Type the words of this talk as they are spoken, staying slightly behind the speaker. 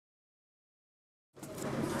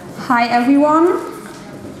Hi everyone.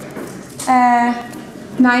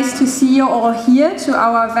 Nice to see you all here to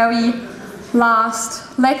our very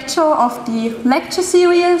last lecture of the lecture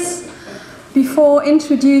series. Before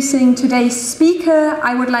introducing today's speaker,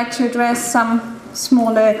 I would like to address some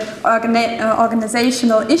smaller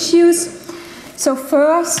organizational issues. So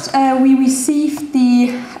first, we received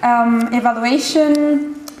the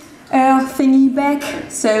evaluation thingy back.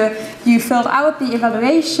 So you filled out the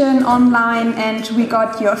evaluation online and we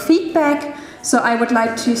got your feedback. So I would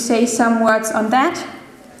like to say some words on that.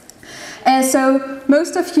 So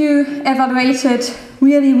most of you evaluated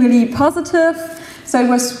really positive. So it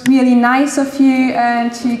was really nice of you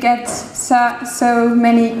to get so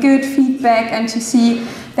many good feedback and to see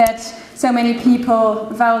that so many people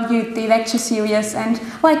valued the lecture series and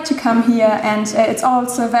like to come here. And it's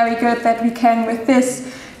also very good that we can, with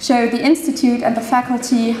this, show the Institute and the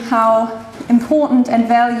faculty how important and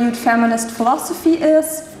valued feminist philosophy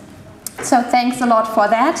is. So thanks a lot for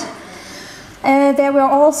that. There were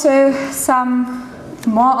also some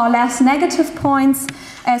more or less negative points.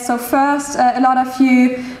 So first, a lot of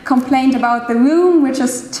you complained about the room, which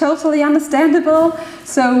is totally understandable.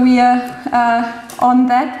 So we are on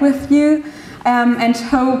that with you and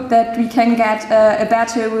hope that we can get a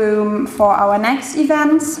better room for our next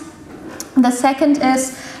events. The second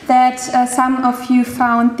is that some of you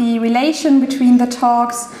found the relation between the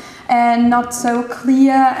talks not so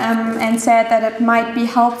clear and said that it might be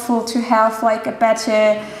helpful to have like a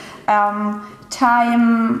better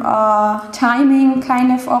timing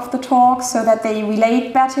kind of the talks so that they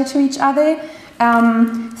relate better to each other.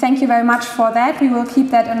 Thank you very much for that. We will keep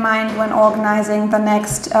that in mind when organizing the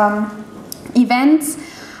next events.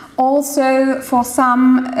 Also, for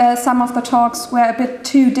some of the talks were a bit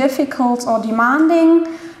too difficult or demanding.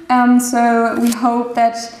 So we hope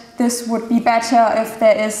that this would be better if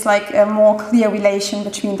there is like a more clear relation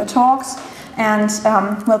between the talks, and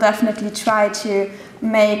we'll definitely try to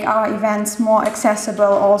make our events more accessible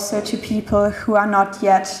also to people who are not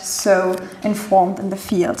yet so informed in the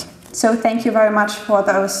field. So thank you very much for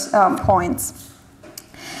those points.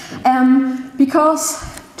 Because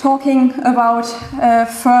talking about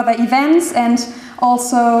further events, and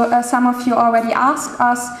also some of you already asked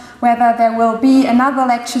us whether there will be another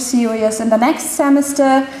lecture series in the next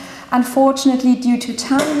semester. Unfortunately, due to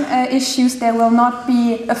time issues, there will not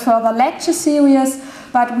be a further lecture series,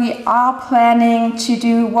 but we are planning to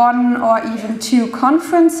do 1 or even 2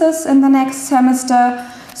 conferences in the next semester.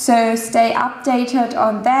 So stay updated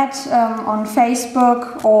on that on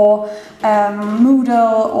Facebook or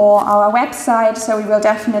Moodle or our website. So we will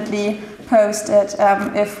definitely post it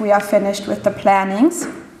if we are finished with the plannings.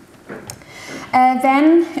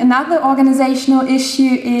 Then another organizational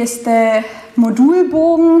issue is the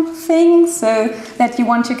Modulbogen thing, so that you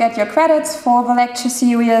want to get your credits for the lecture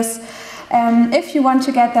series. If you want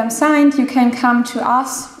to get them signed, you can come to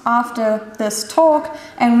us after this talk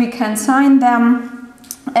and we can sign them.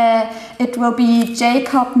 It will be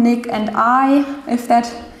Jacob, Nick and I, if that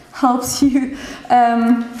helps you.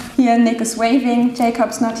 Here Nick is waving,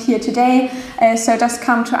 Jacob's not here today, so just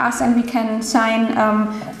come to us and we can sign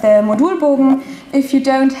the Modulbogen. If you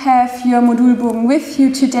don't have your Modulbogen with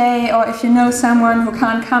you today, or if you know someone who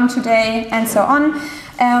can't come today and so on,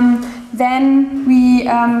 then we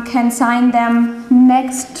can sign them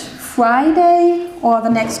next Friday or the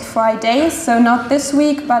next Fridays, so not this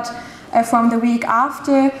week, but from the week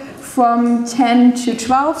after, from 10 to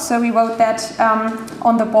 12, so we wrote that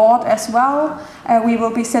on the board as well. We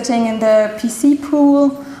will be sitting in the PC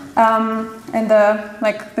pool in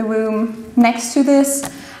the room next to this.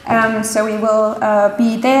 So we will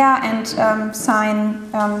be there and sign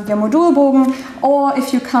your Modulbogen. Or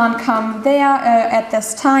if you can't come there at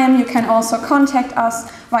this time, you can also contact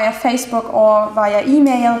us via Facebook or via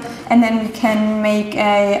email, and then we can make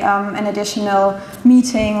an additional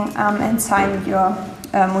meeting and sign your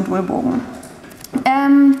Modulbogen.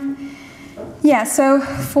 Yeah, so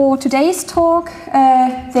for today's talk,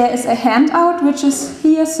 there is a handout which is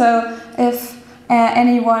here, so if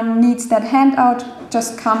anyone needs that handout,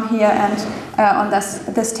 just come here and on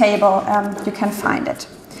this table you can find it.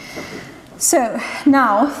 So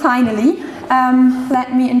now, finally,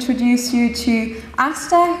 let me introduce you to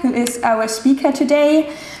Ásta, who is our speaker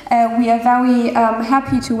today. We are very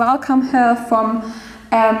happy to welcome her from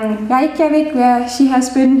Reykjavik, where she has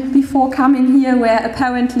been before coming here, where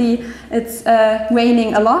apparently it's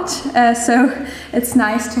raining a lot, so it's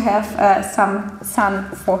nice to have some sun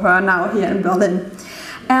for her now here in Berlin.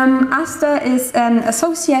 Ásta is an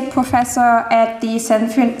associate professor at the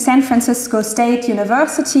San Francisco State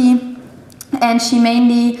University, and she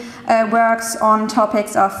mainly works on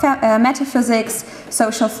topics of metaphysics,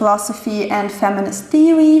 social philosophy, and feminist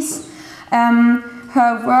theories.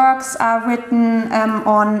 Her works are written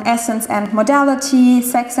on essence and modality,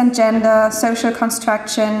 sex and gender, social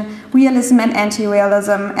construction, realism and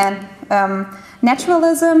anti-realism, and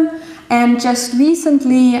naturalism. And just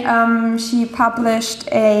recently she published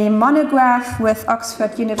a monograph with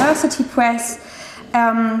Oxford University Press,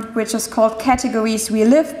 which is called Categories We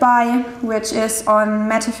Live By, which is on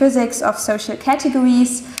metaphysics of social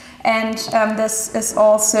categories. And this is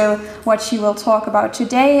also what she will talk about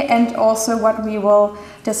today, and also what we will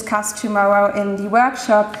discuss tomorrow in the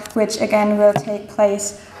workshop, which again will take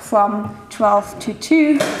place from 12 to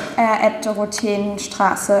 2 at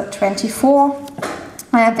Dorotheenstraße 24.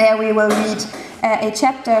 There we will read a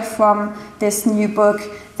chapter from this new book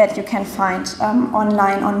that you can find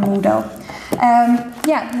online on Moodle.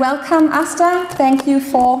 Yeah, welcome Ásta, thank you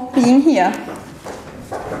for being here.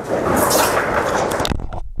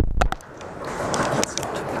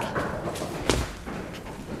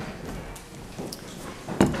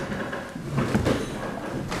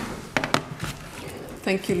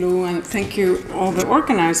 Thank you, Lou, and thank you all the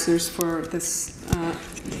organizers for this,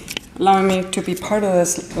 allowing me to be part of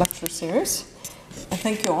this lecture series. And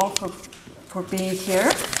thank you all for being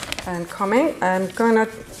here and coming. I'm going to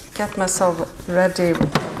get myself ready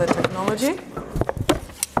with the technology.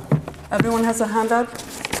 Everyone has a handout?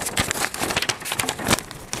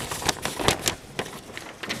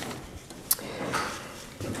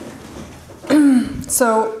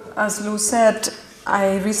 So, as Lou said,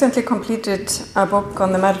 I recently completed a book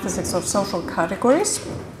on the metaphysics of social categories,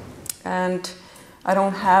 and I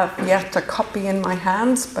don't have yet a copy in my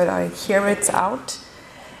hands, but I hear it's out.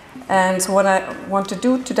 And so what I want to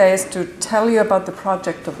do today is to tell you about the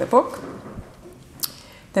project of the book,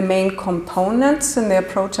 the main components in the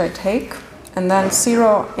approach I take, and then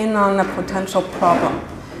zero in on a potential problem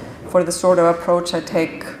for the sort of approach I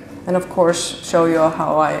take, and of course show you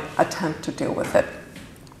how I attempt to deal with it.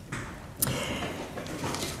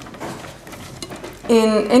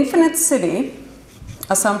 In Infinite City,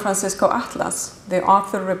 a San Francisco atlas, the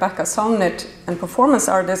author Rebecca Solnit and performance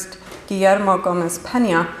artist Guillermo Gomez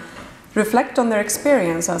Peña reflect on their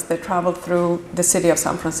experience as they traveled through the city of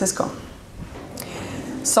San Francisco.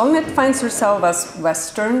 Solnit finds herself as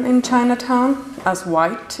Western in Chinatown, as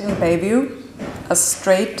white in Bayview, as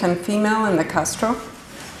straight and female in the Castro.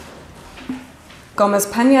 Gomez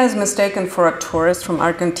Peña is mistaken for a tourist from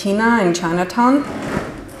Argentina in Chinatown.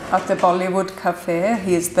 At the Bollywood Cafe,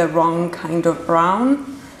 he is the wrong kind of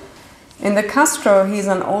brown. In the Castro, he's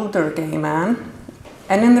an older gay man.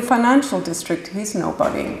 And in the financial district, he's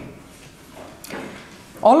nobody.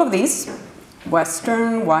 All of these,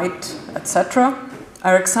 Western, white, etc.,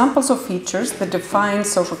 are examples of features that define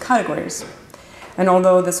social categories. And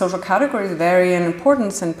although the social categories vary in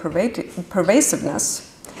importance and pervasiveness,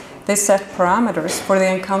 they set parameters for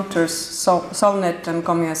the encounters Solnit and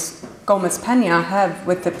Gomez Peña have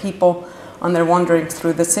with the people on their wanderings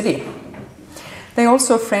through the city. They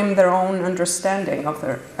also frame their own understanding of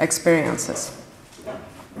their experiences.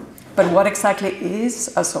 But what exactly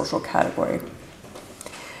is a social category?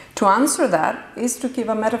 To answer that is to give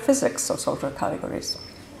a metaphysics of social categories,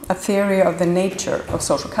 a theory of the nature of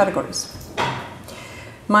social categories.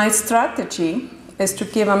 My strategy is to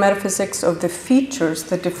give a metaphysics of the features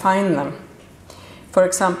that define them. For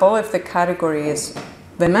example, if the category is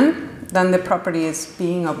women, then the property is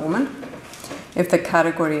being a woman. If the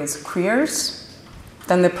category is queers,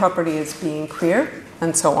 then the property is being queer,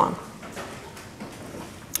 and so on.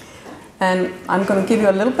 And I'm going to give you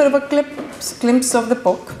a little bit of a glimpse of the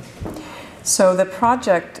book. So the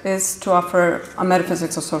project is to offer a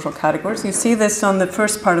metaphysics of social categories. You see this on the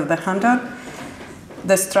first part of the handout.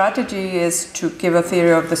 The strategy is to give a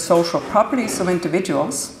theory of the social properties of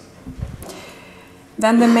individuals.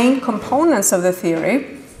 Then the main components of the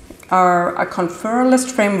theory are a conferralist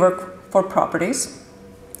framework for properties,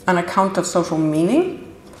 an account of social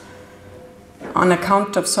meaning, an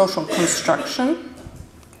account of social construction,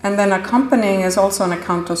 and then accompanying is also an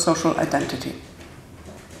account of social identity.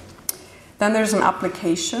 Then there's an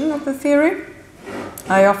application of the theory.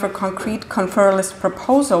 I offer concrete conferralist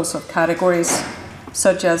proposals of categories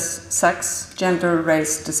such as sex, gender,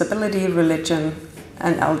 race, disability, religion,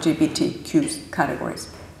 and LGBTQ categories.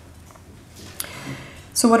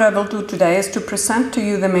 So what I will do today is to present to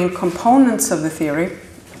you the main components of the theory,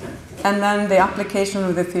 and then the application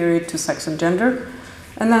of the theory to sex and gender,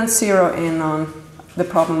 and then zero in on the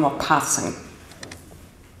problem of passing.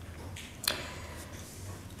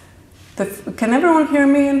 Can everyone hear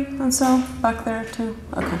me and so back there too?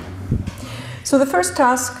 Okay. So the first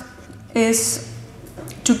task is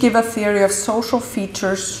to give a theory of social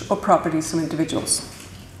features or properties of individuals.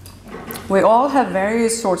 We all have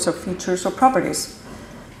various sorts of features or properties.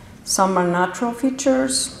 Some are natural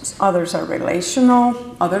features, others are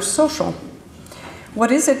relational, others social.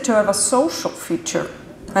 What is it to have a social feature,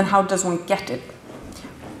 and how does one get it?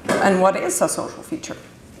 And what is a social feature?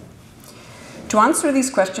 To answer these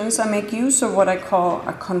questions, I make use of what I call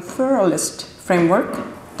a conferralist framework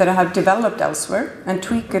that I have developed elsewhere and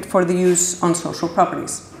tweak it for the use on social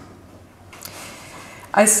properties.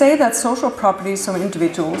 I say that social properties of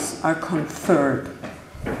individuals are conferred.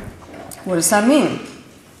 What does that mean?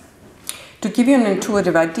 To give you an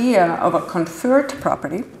intuitive idea of a conferred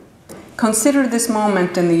property, consider this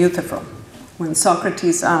moment in the Euthyphro, when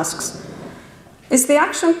Socrates asks, is the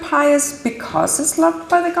action pious because it's loved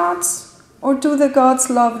by the gods, or do the gods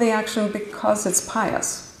love the action because it's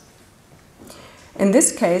pious? In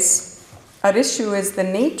this case, at issue is the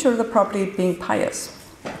nature of the property being pious.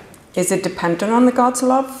 Is it dependent on the gods'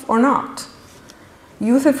 love or not?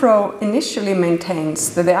 Euthyphro initially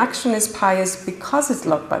maintains that the action is pious because it's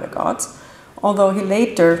loved by the gods, although he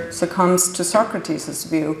later succumbs to Socrates'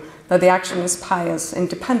 view that the action is pious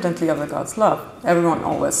independently of the gods' love. Everyone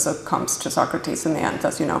always succumbs to Socrates in the end,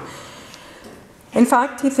 as you know. In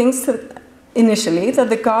fact, he thinks that initially that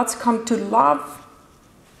the gods come to love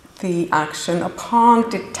the action upon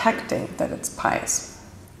detecting that it's pious.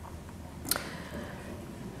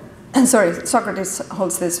 And sorry, Socrates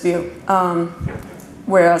holds this view,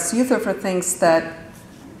 whereas Euthyphro thinks that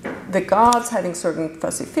the gods having certain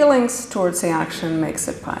fuzzy feelings towards the action makes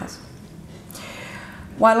it pious.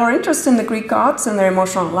 While our interest in the Greek gods and their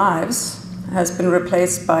emotional lives has been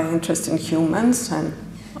replaced by interest in humans and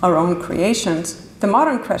our own creations, the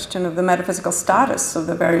modern question of the metaphysical status of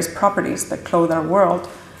the various properties that clothe our world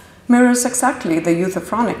mirrors exactly the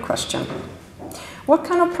Euthyphronic question. What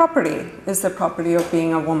kind of property is the property of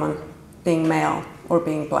being a woman, being male, or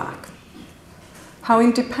being black? How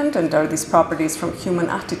independent are these properties from human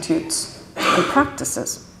attitudes and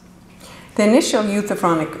practices? The initial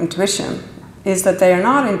Euthyphronic intuition is that they are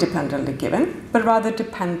not independently given, but rather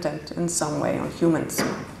dependent in some way on humans.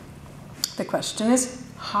 The question is,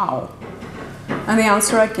 how? And the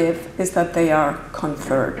answer I give is that they are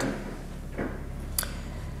conferred.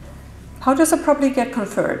 How does a property get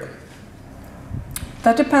conferred?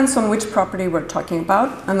 That depends on which property we're talking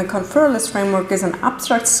about, and the conferralist framework is an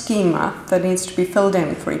abstract schema that needs to be filled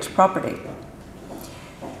in for each property.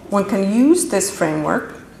 One can use this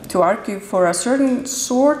framework to argue for a certain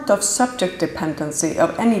sort of subject dependency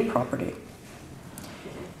of any property.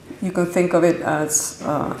 You can think of it as,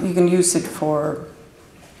 you can use it for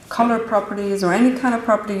color properties or any kind of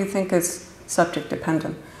property you think is subject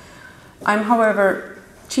dependent. I'm, however,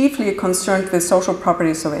 chiefly concerned with social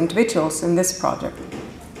properties of individuals in this project.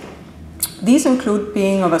 These include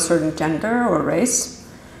being of a certain gender or race,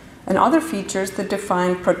 and other features that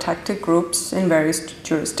define protected groups in various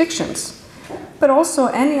jurisdictions, but also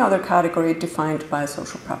any other category defined by a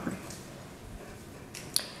social property.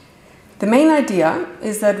 The main idea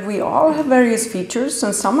is that we all have various features,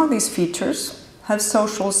 and some of these features have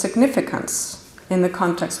social significance in the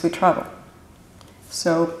context we travel.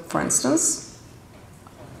 So, for instance,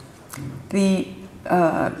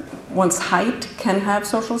 one's height can have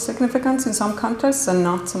social significance in some contexts and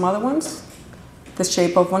not some other ones. The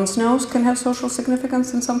shape of one's nose can have social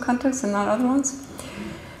significance in some contexts and not other ones.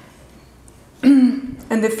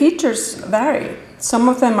 And the features vary. Some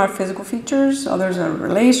of them are physical features, others are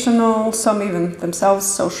relational, some even themselves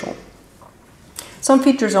social. Some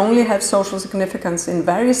features only have social significance in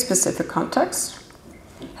very specific contexts,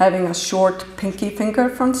 having a short pinky finger,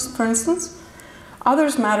 for instance.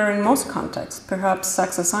 Others matter in most contexts. Perhaps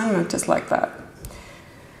sex assignment is like that.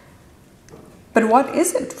 But what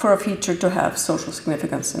is it for a feature to have social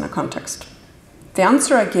significance in a context? The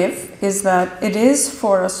answer I give is that it is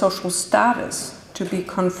for a social status to be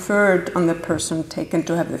conferred on the person taken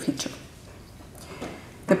to have the feature.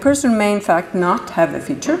 The person may in fact not have the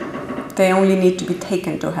feature, they only need to be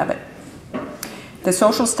taken to have it. The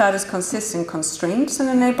social status consists in constraints and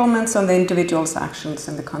enablements on the individual's actions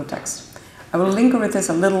in the context. I will linger with this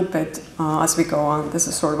a little bit as we go on. This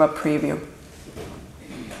is sort of a preview.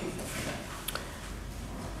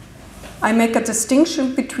 I make a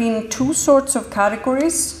distinction between two sorts of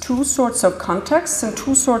categories, two sorts of contexts, and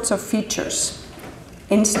two sorts of features.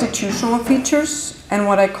 Institutional features and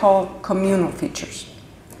what I call communal features.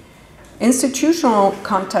 Institutional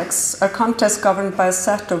contexts are contexts governed by a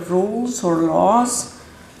set of rules or laws.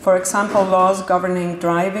 For example, laws governing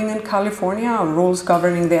driving in California, or rules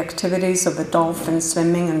governing the activities of the Dolphin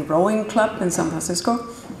Swimming and Rowing Club in San Francisco.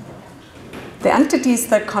 The entities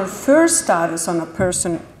that confer status on a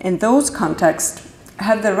person in those contexts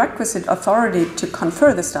have the requisite authority to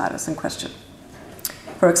confer the status in question.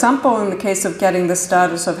 For example, in the case of getting the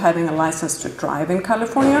status of having a license to drive in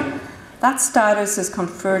California, that status is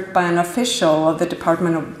conferred by an official of the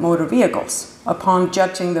Department of Motor Vehicles upon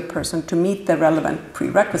judging the person to meet the relevant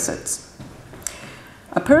prerequisites.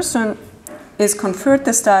 A person is conferred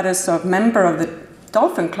the status of member of the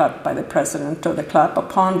Dolphin Club by the president of the club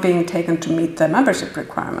upon being taken to meet the membership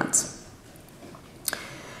requirements.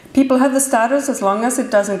 People have the status as long as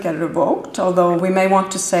it doesn't get revoked, although we may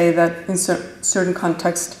want to say that in certain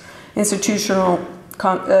contexts, the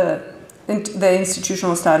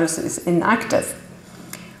institutional status is inactive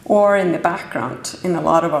or in the background in a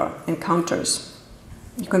lot of our encounters.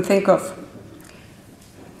 You can think of,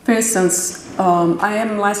 for instance, I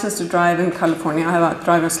am licensed to drive in California. I have a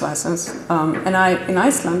driver's license. In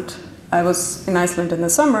Iceland, I was in Iceland in the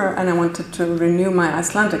summer and I wanted to renew my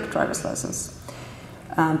Icelandic driver's license.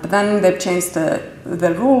 But then they've changed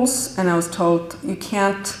the rules and I was told you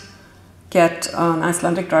can't get an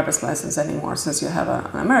Icelandic driver's license anymore since you have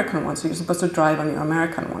an American one, so you're supposed to drive on your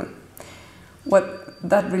American one. What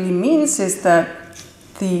that really means is that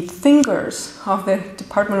the fingers of the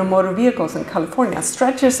Department of Motor Vehicles in California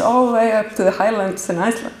stretches all the way up to the highlands in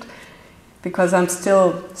Iceland, because I'm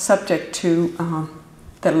still subject to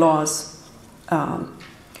the laws of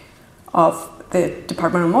the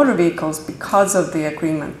Department of Motor Vehicles because of the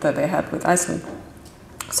agreement that they had with Iceland.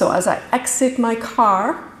 So as I exit my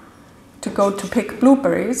car to go to pick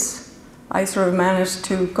blueberries, I sort of managed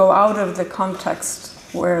to go out of the context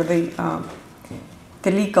where the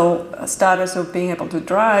legal status of being able to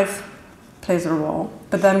drive plays a role.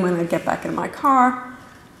 But then when I get back in my car,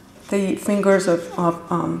 the fingers of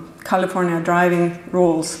California driving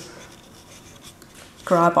rules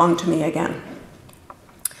grab onto me again.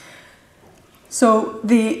 So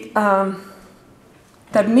that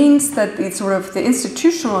means that it's sort of the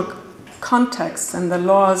institutional context and the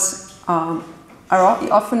laws are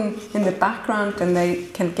often in the background and they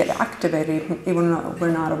can get activated even though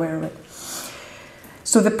we're not aware of it.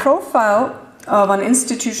 So the profile of an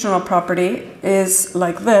institutional property is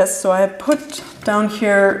like this. So I have put down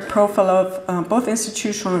here profile of both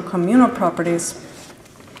institutional and communal properties.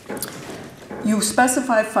 You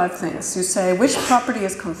specify 5 things. You say which property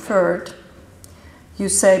is conferred. You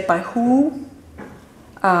say by whom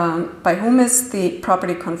is the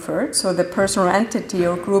property conferred, so the person or entity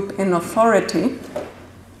or group in authority.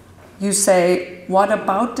 You say what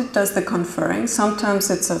about it does the conferring. Sometimes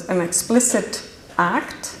it's an explicit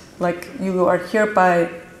act, like you are hereby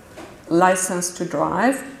licensed to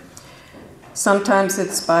drive. Sometimes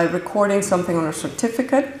it's by recording something on a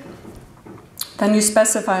certificate. Then you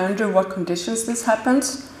specify under what conditions this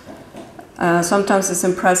happens. Sometimes it's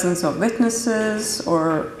in presence of witnesses,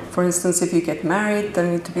 or for instance, if you get married, there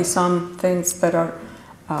need to be some things that are,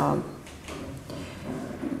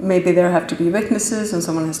 maybe there have to be witnesses and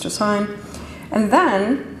someone has to sign. And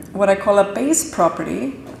then, what I call a base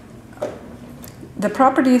property, the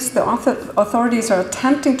properties the authorities are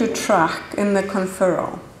attempting to track in the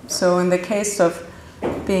conferral. So in the case of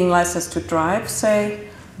being licensed to drive, say,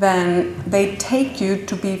 then they take you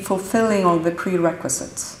to be fulfilling all the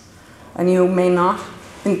prerequisites. And you may not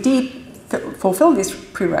indeed fulfill these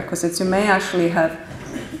prerequisites. You may actually have,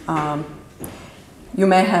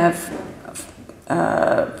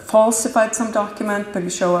 falsified some document, but you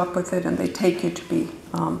show up with it and they take you to be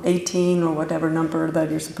 18 or whatever number that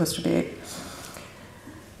you're supposed to be.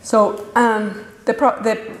 So the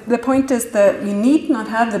point is that you need not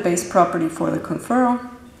have the base property for the conferral,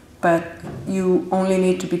 but you only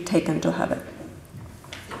need to be taken to have it.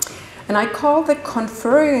 And I call the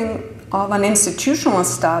conferring of an institutional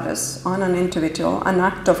status on an individual an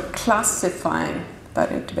act of classifying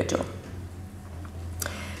that individual.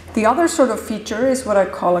 The other sort of feature is what I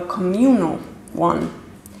call a communal one.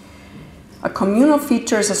 A communal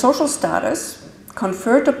feature is a social status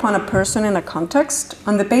conferred upon a person in a context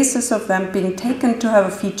on the basis of them being taken to have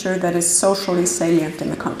a feature that is socially salient in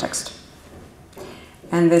the context.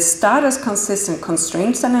 And this status consists in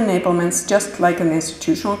constraints and enablements, just like in the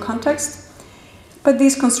institutional context. But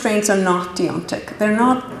these constraints are not deontic. They're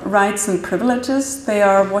not rights and privileges. They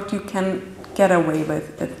are what you can get away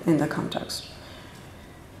with in the context.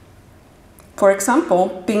 For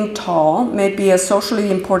example, being tall may be a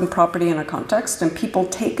socially important property in a context, and people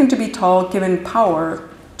taken to be tall given power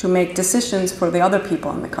to make decisions for the other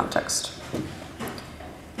people in the context.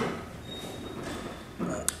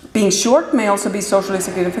 Being short may also be socially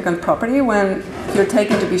significant property. When you're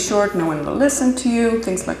taken to be short, no one will listen to you,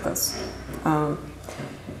 things like this.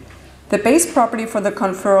 The base property for the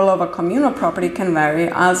conferral of a communal property can vary,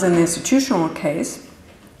 as in the institutional case.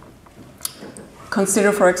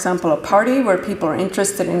 Consider, for example, a party where people are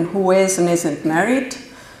interested in who is and isn't married.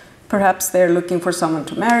 Perhaps they're looking for someone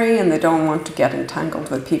to marry and they don't want to get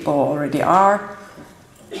entangled with people who already are.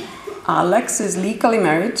 Alex is legally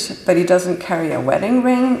married, but he doesn't carry a wedding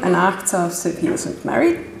ring and acts as if he isn't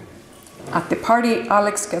married. At the party,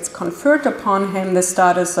 Alex gets conferred upon him the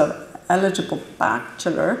status of eligible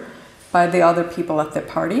bachelor by the other people at the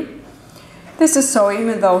party. This is so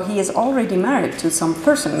even though he is already married to some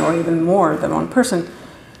person, or even more than one person.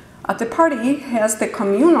 At the party, he has the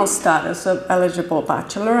communal status of eligible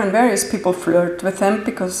bachelor, and various people flirt with him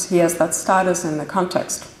because he has that status in the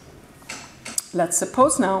context. Let's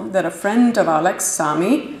suppose now that a friend of Alex,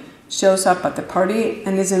 Sami, shows up at the party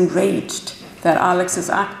and is enraged that Alex is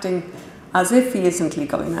acting as if he isn't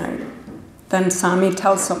legally married. Then Sami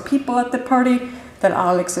tells some people at the party that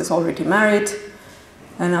Alex is already married,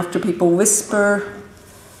 and after people whisper,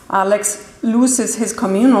 Alex loses his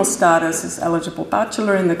communal status as eligible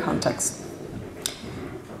bachelor in the context.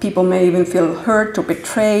 People may even feel hurt or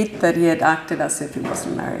betrayed that he had acted as if he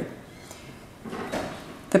wasn't married.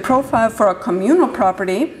 The profile for a communal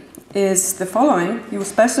property is the following. You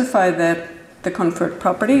specify the conferred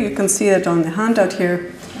property. You can see it on the handout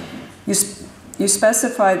here. You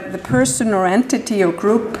specify the person or entity or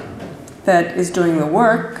group that is doing the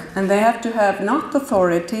work, and they have to have not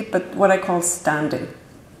authority, but what I call standing.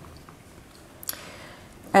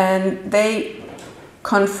 And they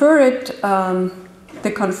confer it,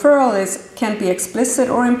 the conferral can be explicit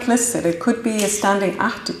or implicit. It could be a standing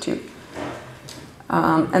attitude.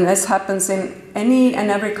 And this happens in any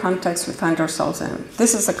and every context we find ourselves in.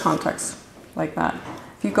 This is a context like that.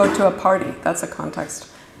 If you go to a party, that's a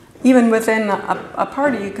context. Even within a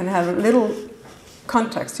party, you can have a little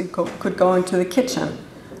context. You could go into the kitchen,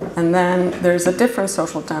 and then there's a different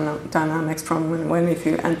social dynamics from when if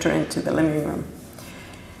you enter into the living room.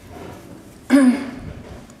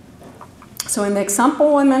 So in the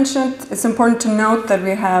example I mentioned, it's important to note that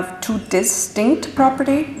we have two distinct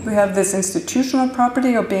property. We have this institutional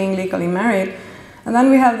property of being legally married, and then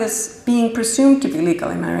we have this being presumed to be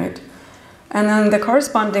legally married. And then the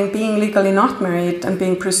corresponding being legally not married and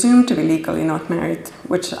being presumed to be legally not married,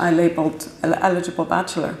 which I labeled eligible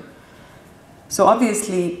bachelor. So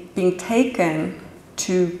obviously being taken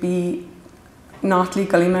to be not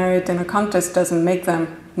legally married in a context doesn't make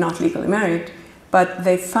them not legally married, but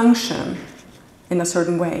they function in a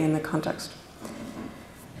certain way in the context.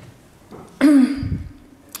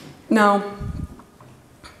 Now,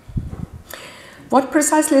 what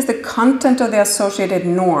precisely is the content of the associated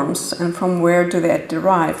norms, and from where do they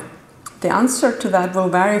derive? The answer to that will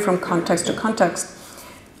vary from context to context.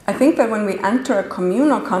 I think that when we enter a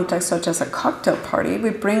communal context, such as a cocktail party, we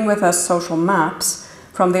bring with us social maps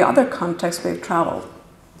from the other contexts we've traveled.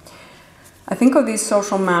 I think of these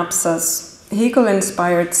social maps as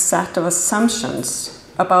Hegel-inspired set of assumptions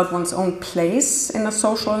about one's own place in a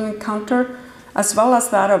social encounter, as well as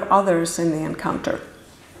that of others in the encounter.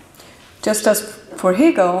 Just as for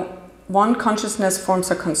Hegel, one consciousness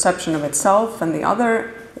forms a conception of itself and the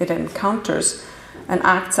other it encounters and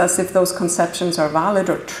acts as if those conceptions are valid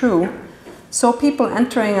or true, so people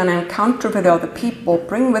entering an encounter with other people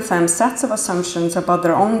bring with them sets of assumptions about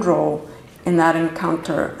their own role in that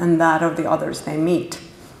encounter and that of the others they meet.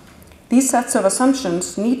 These sets of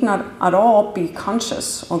assumptions need not at all be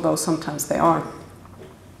conscious, although sometimes they are.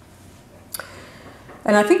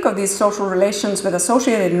 And I think of these social relations with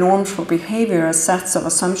associated norms for behavior as sets of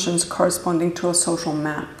assumptions corresponding to a social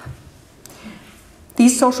map.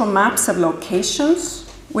 These social maps have locations,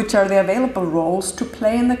 which are the available roles to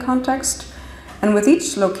play in the context, and with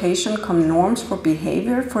each location come norms for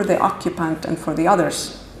behavior for the occupant and for the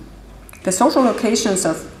others. The social locations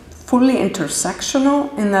are fully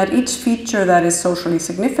intersectional in that each feature that is socially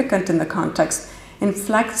significant in the context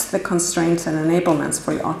inflects the constraints and enablements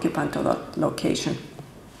for the occupant of that location.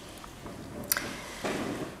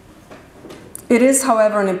 It is,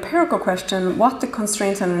 however, an empirical question what the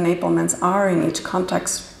constraints and enablements are in each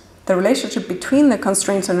context. The relationship between the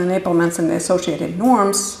constraints and enablements and the associated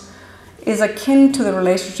norms is akin to the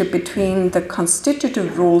relationship between the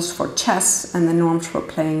constitutive rules for chess and the norms for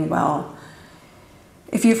playing well.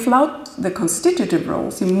 If you flout the constitutive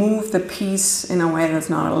rules, you move the piece in a way that's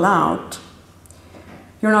not allowed,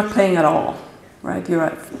 you're not playing at all, right?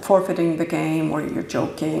 You're forfeiting the game, or you're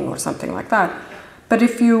joking or something like that. But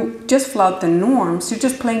if you just flout the norms, you're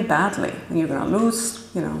just playing badly, and you're going to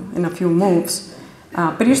lose, in a few moves.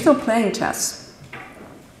 But you're still playing chess.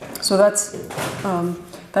 So that's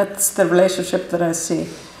the relationship that I see.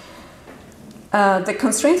 The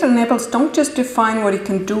constraints and enables don't just define what you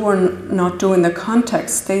can do or not do in the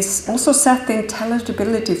context, they also set the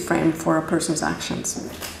intelligibility frame for a person's actions.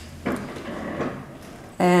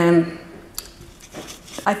 And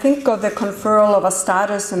I think of the conferral of a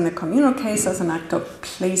status in the communal case as an act of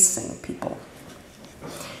placing people.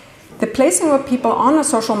 The placing of people on a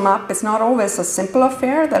social map is not always a simple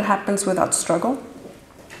affair that happens without struggle.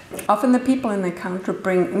 Often the people in the encounter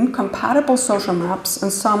bring incompatible social maps,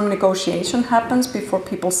 and some negotiation happens before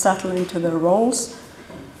people settle into their roles.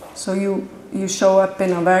 So you show up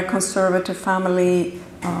in a very conservative family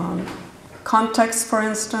context, for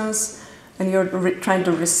instance, and you're trying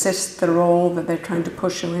to resist the role that they're trying to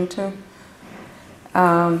push you into.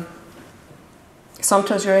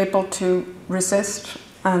 Sometimes you're able to resist,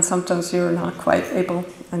 and sometimes you're not quite able,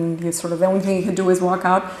 and you sort of, the only thing you can do is walk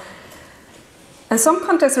out. And some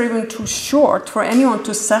contexts are even too short for anyone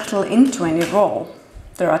to settle into any role.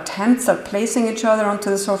 There are attempts at placing each other onto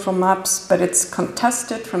the social maps, but it's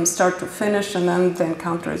contested from start to finish, and then the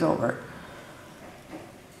encounter is over.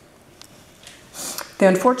 The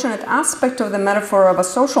unfortunate aspect of the metaphor of a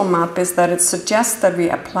social map is that it suggests that we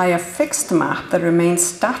apply a fixed map that remains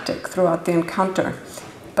static throughout the encounter.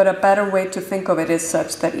 But a better way to think of it is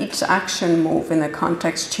such that each action move in the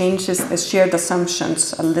context changes the shared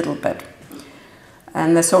assumptions a little bit.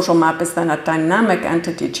 And the social map is then a dynamic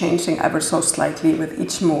entity changing ever so slightly with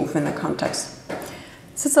each move in the context.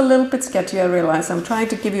 This is a little bit sketchy, I realize. I'm trying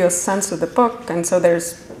to give you a sense of the book, and so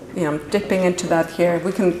there's, I'm dipping into that here.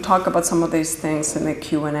 We can talk about some of these things in the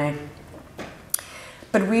Q&A.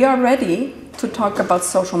 But we are ready to talk about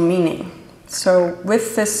social meaning. So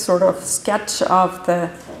with this sort of sketch of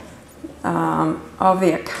the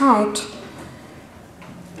account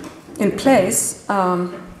in place,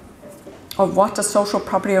 of what a social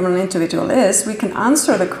property of an individual is, we can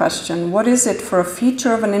answer the question, what is it for a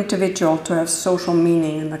feature of an individual to have social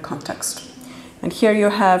meaning in the context? And here you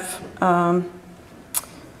have,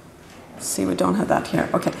 see, we don't have that here.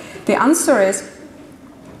 Okay, the answer is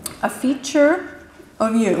a feature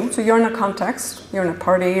of you, so you're in a context, you're in a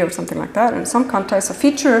party or something like that, in some context, a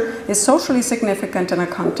feature is socially significant in a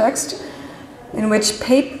context in which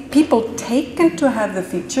people taken to have the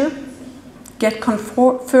feature get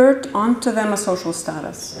conferred onto them a social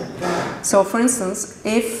status. So for instance,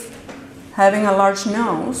 if having a large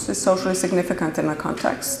nose is socially significant in a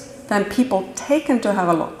context, then people taken to have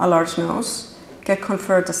a large nose get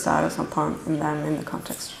conferred a status upon them in the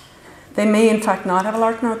context. They may in fact not have a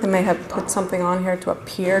large nose, they may have put something on here to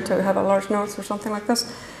appear to have a large nose or something like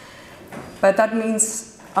this. But that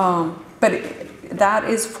means, that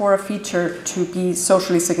is for a feature to be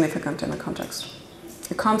socially significant in a context.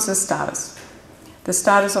 It comes as status. The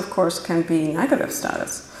status, of course, can be negative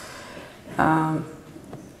status. And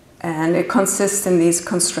it consists in these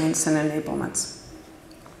constraints and enablements.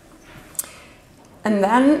 And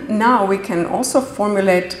then now we can also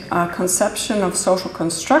formulate a conception of social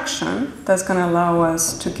construction that's going to allow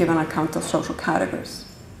us to give an account of social categories.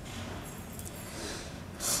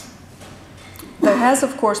 There has,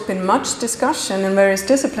 of course, been much discussion in various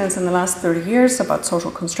disciplines in the last 30 years about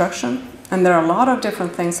social construction. And there are a lot of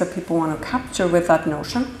different things that people want to capture with that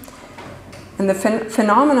notion. And the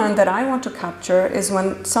phenomenon that I want to capture is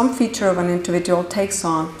when some feature of an individual takes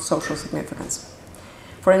on social significance.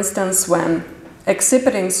 For instance, when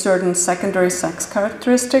exhibiting certain secondary sex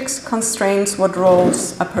characteristics constrains what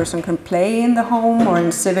roles a person can play in the home or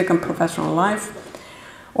in civic and professional life,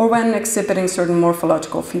 or when exhibiting certain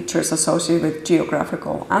morphological features associated with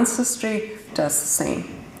geographical ancestry does the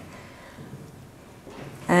same.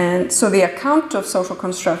 And so the account of social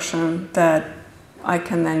construction that I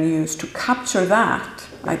can then use to capture that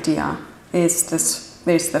idea is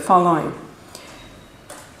the following.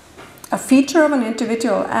 A feature of an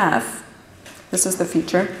individual F, this is the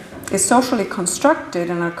feature, is socially constructed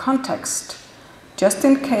in a context just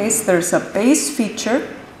in case there's a base feature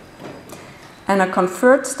and a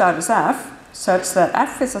conferred status F, such that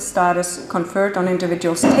F is a status conferred on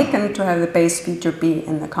individuals taken to have the base feature be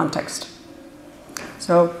in the context.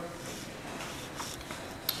 So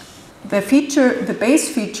the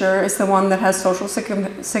base feature is the one that has social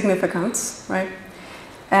significance, right?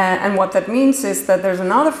 And what that means is that there's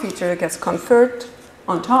another feature that gets conferred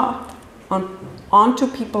on top, onto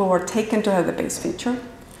people who are taken to have the base feature.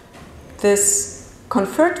 This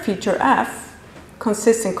conferred feature F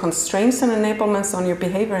consists in constraints and enablements on your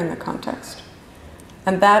behavior in the context.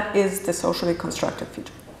 And that is the socially constructed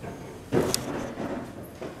feature.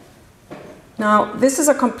 Now, this is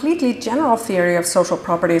a completely general theory of social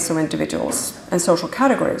properties of individuals and social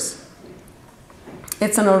categories.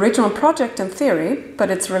 It's an original project in theory, but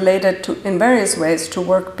it's related to, in various ways, to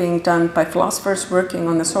work being done by philosophers working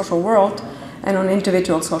on the social world and on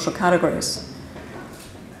individual social categories.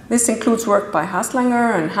 This includes work by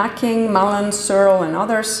Haslanger and Hacking, Mullen, Searle, and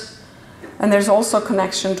others. And there's also a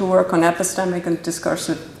connection to work on epistemic and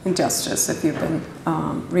discursive injustice, if you've been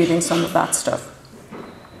reading some of that stuff.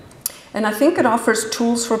 And I think it offers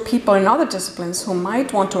tools for people in other disciplines who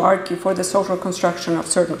might want to argue for the social construction of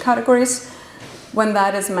certain categories when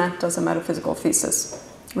that is meant as a metaphysical thesis.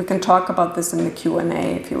 We can talk about this in the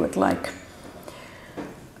Q&A if you would like.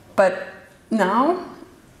 But now,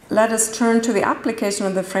 let us turn to the application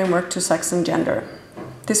of the framework to sex and gender.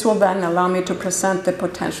 This will then allow me to present the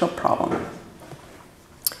potential problem.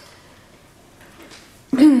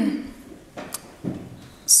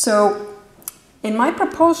 So, in my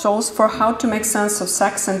proposals for how to make sense of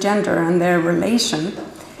sex and gender and their relation,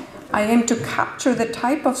 I aim to capture the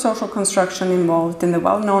type of social construction involved in the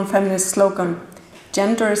well-known feminist slogan,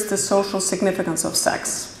 "Gender is the social significance of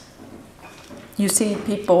sex." You see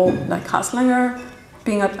people like Haslanger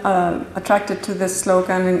being attracted to this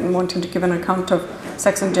slogan and wanting to give an account of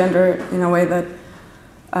sex and gender in a way that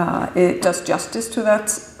it does justice to that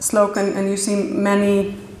slogan. And you see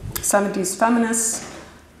many 70s feminists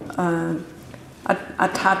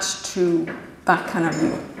attached to that kind of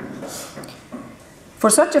view. For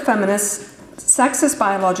such a feminist, sex is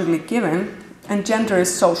biologically given and gender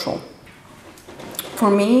is social. For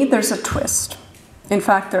me, there's a twist. In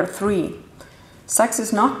fact, there are three. Sex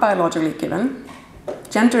is not biologically given,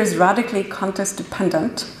 gender is radically context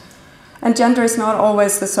dependent, and gender is not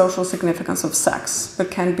always the social significance of sex, but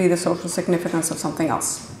can be the social significance of something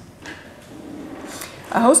else.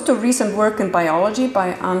 A host of recent work in biology by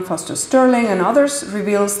Anne Foster Sterling and others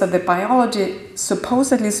reveals that the biology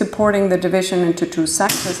supposedly supporting the division into two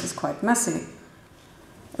sexes is quite messy.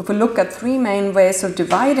 If we look at three main ways of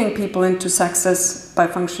dividing people into sexes by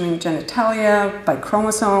functioning genitalia, by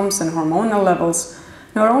chromosomes and hormonal levels,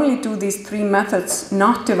 not only do these three methods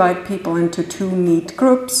not divide people into two neat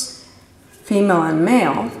groups, female and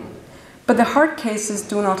male, but the hard cases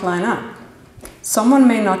do not line up. Someone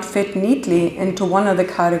may not fit neatly into one of the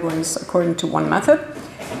categories according to one method,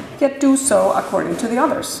 yet do so according to the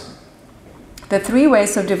others. The three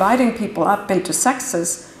ways of dividing people up into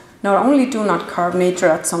sexes not only do not carve nature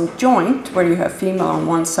at some joint where you have female on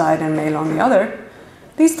one side and male on the other,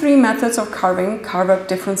 these three methods of carving carve up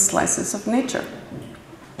different slices of nature.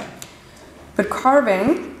 But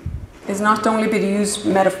carving is not only being used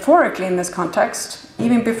metaphorically in this context.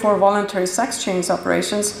 Even before voluntary sex change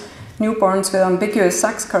operations, newborns with ambiguous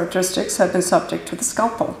sex characteristics have been subject to the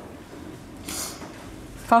scalpel.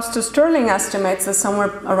 Foster Sterling estimates that somewhere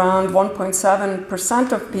around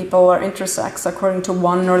 1.7% of people are intersex according to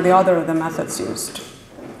one or the other of the methods used.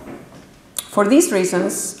 For these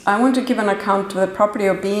reasons, I want to give an account of the property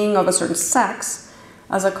of being of a certain sex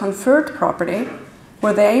as a conferred property,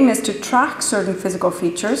 where the aim is to track certain physical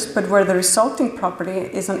features, but where the resulting property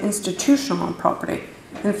is an institutional property,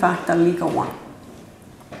 in fact, a legal one.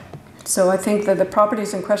 So I think that the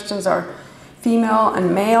properties in questions are female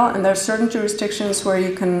and male, and there are certain jurisdictions where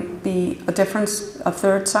you can be a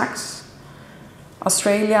third sex.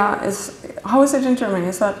 Australia is, how is it in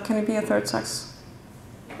Germany? Can it be a third sex?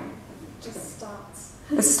 Just starts.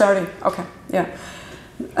 It's starting, okay, yeah.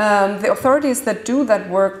 The authorities that do that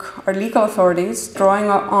work are legal authorities, drawing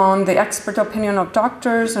on the expert opinion of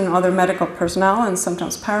doctors and other medical personnel, and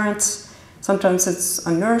sometimes parents. Sometimes it's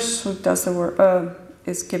a nurse who does the work,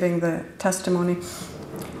 is giving the testimony.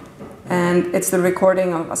 And it's the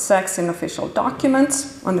recording of a sex in official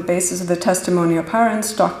documents on the basis of the testimony of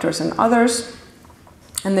parents, doctors, and others,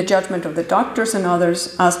 and the judgment of the doctors and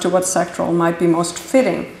others as to what sex role might be most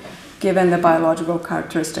fitting given the biological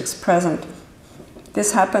characteristics present.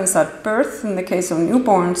 This happens at birth in the case of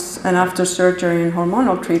newborns and after surgery and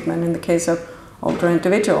hormonal treatment in the case of older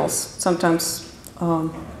individuals. Sometimes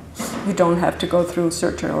you don't have to go through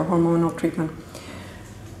surgery or hormonal treatment.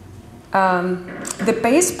 The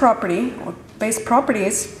base property, or base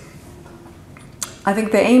properties, I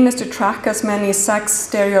think the aim is to track as many sex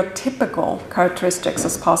stereotypical characteristics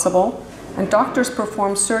as possible, and doctors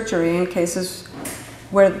perform surgery in cases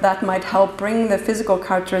where that might help bring the physical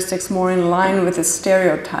characteristics more in line with the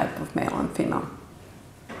stereotype of male and female.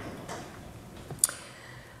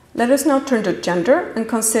 Let us now turn to gender and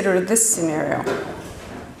consider this scenario.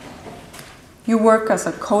 You work as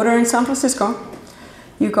a coder in San Francisco.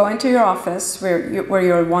 You go into your office where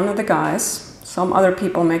you're one of the guys. Some other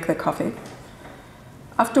people make the coffee.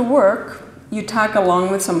 After work, you tag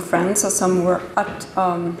along with some friends at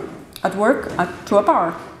work to a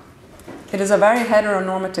bar. It is a very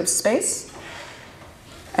heteronormative space.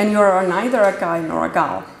 and you are neither a guy nor a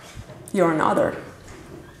gal. You're an other.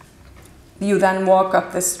 You then walk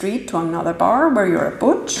up the street to another bar where you're a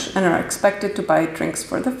butch and are expected to buy drinks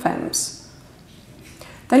for the femmes.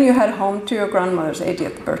 Then you head home to your grandmother's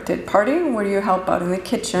 80th birthday party where you help out in the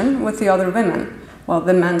kitchen with the other women while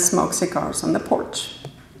the men smoke cigars on the porch.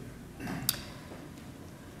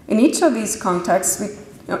 In each of these contexts,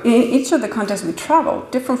 in each of the contexts we travel,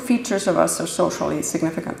 different features of us are socially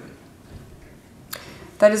significant.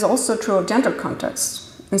 That is also true of gender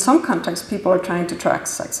contexts. In some contexts, people are trying to track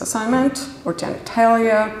sex assignment or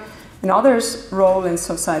genitalia. In others, role in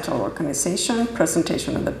societal organization,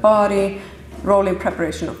 presentation of the body, role in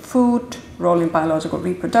preparation of food, role in biological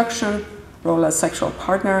reproduction, role as sexual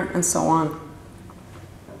partner, and so on.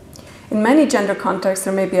 In many gender contexts,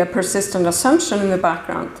 there may be a persistent assumption in the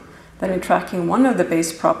background that in tracking one of the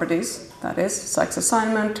base properties, that is, sex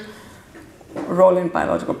assignment, role in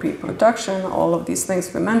biological reproduction, all of these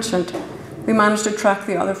things we mentioned, we managed to track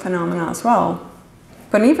the other phenomena as well.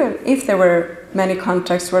 But even if there were many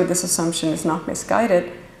contexts where this assumption is not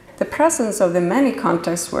misguided, the presence of the many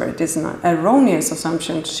contexts where it is an erroneous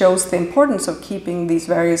assumption shows the importance of keeping these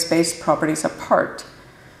various base properties apart,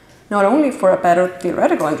 not only for a better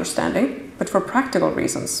theoretical understanding, but for practical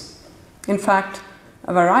reasons. In fact,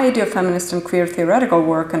 a variety of feminist and queer theoretical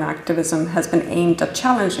work and activism has been aimed at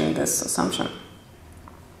challenging this assumption.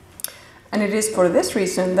 And it is for this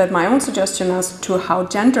reason that my own suggestion as to how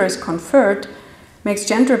gender is conferred makes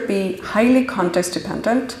gender be highly context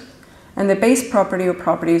dependent, and the base property or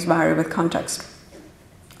properties vary with context.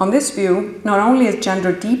 On this view, not only is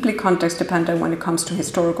gender deeply context dependent when it comes to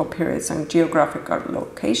historical periods and geographical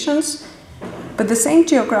locations, but the same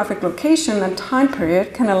geographic location and time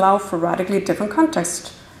period can allow for radically different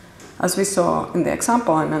context, as we saw in the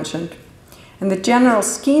example I mentioned. And the general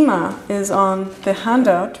schema is on the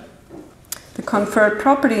handout. The conferred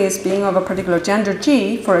property is being of a particular gender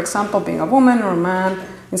G, for example, being a woman or a man.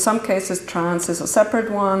 In some cases, trans is a separate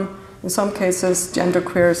one. In some cases,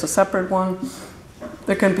 genderqueer is a separate one.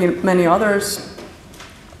 There can be many others.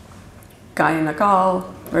 Guy and a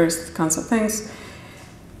gal, various kinds of things.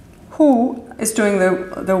 Who is doing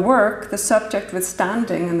the work, the subject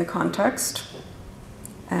withstanding in the context.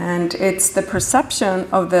 And it's the perception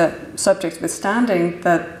of the subject withstanding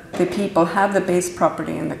that the people have the base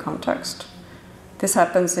property in the context. This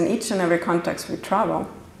happens in each and every context we travel.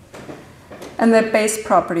 And the base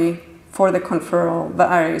property for the conferral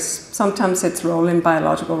varies. Sometimes it's role in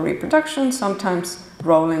biological reproduction, sometimes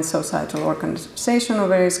role in societal organization of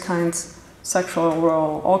various kinds, sexual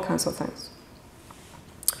role, all kinds of things.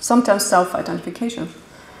 Sometimes self-identification,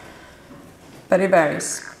 but it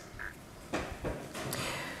varies.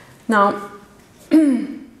 Now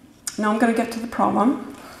I'm going to get to the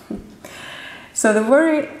problem. So the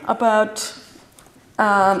worry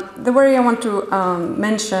I want to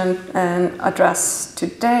mention and address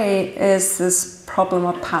today is this problem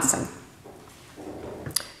of passing.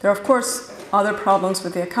 There are, of course, other problems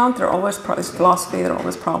with the account. There are always problems. Philosophy, there are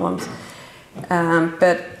always problems.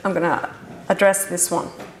 But I'm going to address this one.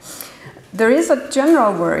 There is a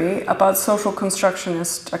general worry about social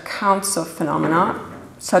constructionist accounts of phenomena,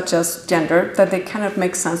 such as gender, that they cannot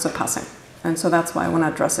make sense of passing. And so that's why I want to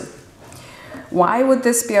address it. Why would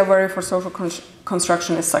this be a worry for social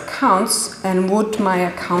constructionist accounts, and would my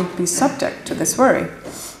account be subject to this worry?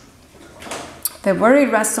 The worry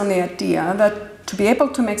rests on the idea that to be able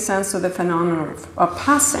to make sense of the phenomenon of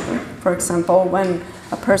passing, for example, when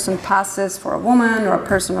a person passes for a woman or a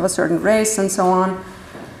person of a certain race and so on,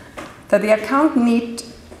 that the account need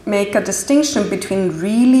make a distinction between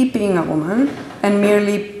really being a woman and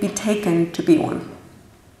merely be taken to be one.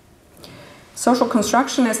 Social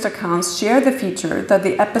constructionist accounts share the feature that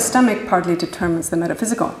the epistemic partly determines the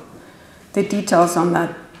metaphysical. The details on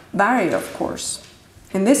that vary, of course.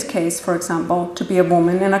 In this case, for example, to be a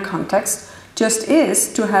woman in a context just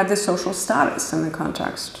is to have the social status in the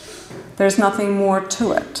context. There's nothing more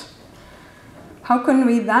to it. How can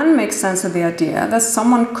we then make sense of the idea that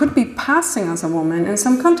someone could be passing as a woman in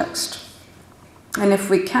some context? And if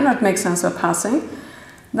we cannot make sense of passing,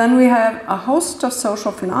 then we have a host of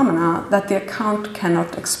social phenomena that the account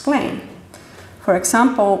cannot explain. For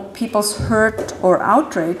example, people's hurt or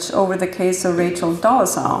outrage over the case of Rachel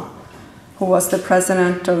Dolezal, who was the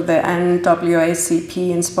president of the NAACP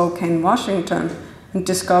in Spokane, Washington, and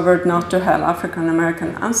discovered not to have African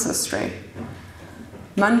American ancestry.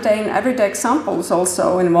 Mundane, everyday examples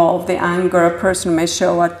also involve the anger a person may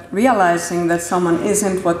show at realizing that someone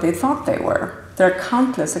isn't what they thought they were. There are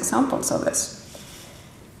countless examples of this.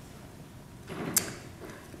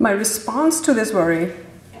 My response to this worry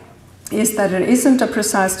is that it isn't a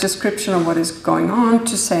precise description of what is going on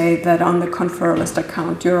to say that on the conferralist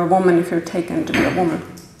account you're a woman if you're taken to be a woman.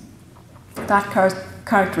 That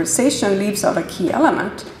characterization leaves out a key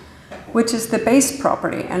element, which is the base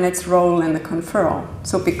property and its role in the conferral.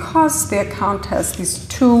 So because the account has these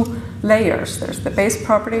two layers, there's the base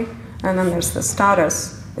property and then there's the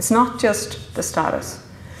status, it's not just the status.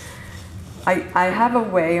 I have a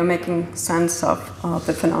way of making sense of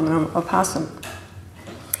the phenomenon of passing.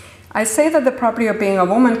 I say that the property of being a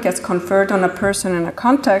woman gets conferred on a person in a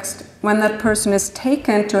context when that person is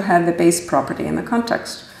taken to have the base property in the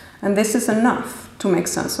context. And this is enough to make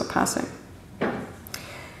sense of passing.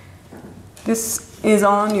 This is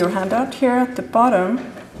on your handout here at the bottom.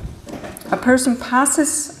 A person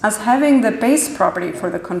passes as having the base property for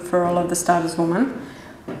the conferral of the status woman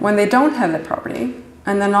when they don't have the property,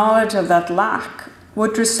 and the knowledge of that lack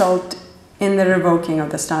would result in the revoking of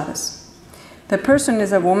the status. The person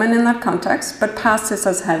is a woman in that context, but passes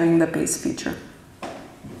as having the base feature.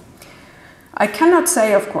 I cannot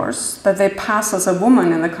say, of course, that they pass as a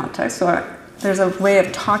woman in the context, so there's a way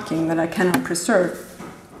of talking that I cannot preserve.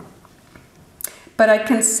 But I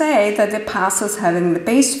can say that they pass as having the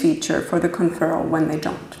base feature for the conferral when they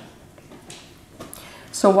don't.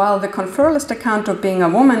 So while the conferralist account of being a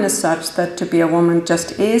woman is such that to be a woman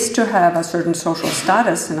just is to have a certain social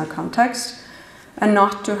status in a context, and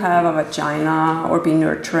not to have a vagina or be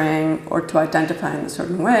nurturing or to identify in a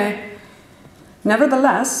certain way,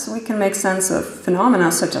 nevertheless, we can make sense of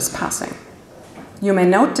phenomena such as passing. You may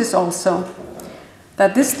notice also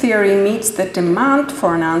that this theory meets the demand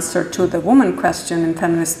for an answer to the woman question in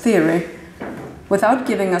feminist theory without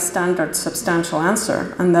giving a standard substantial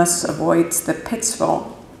answer, and thus avoids the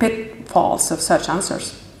pitfalls of such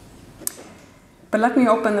answers. But let me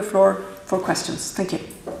open the floor for questions. Thank you.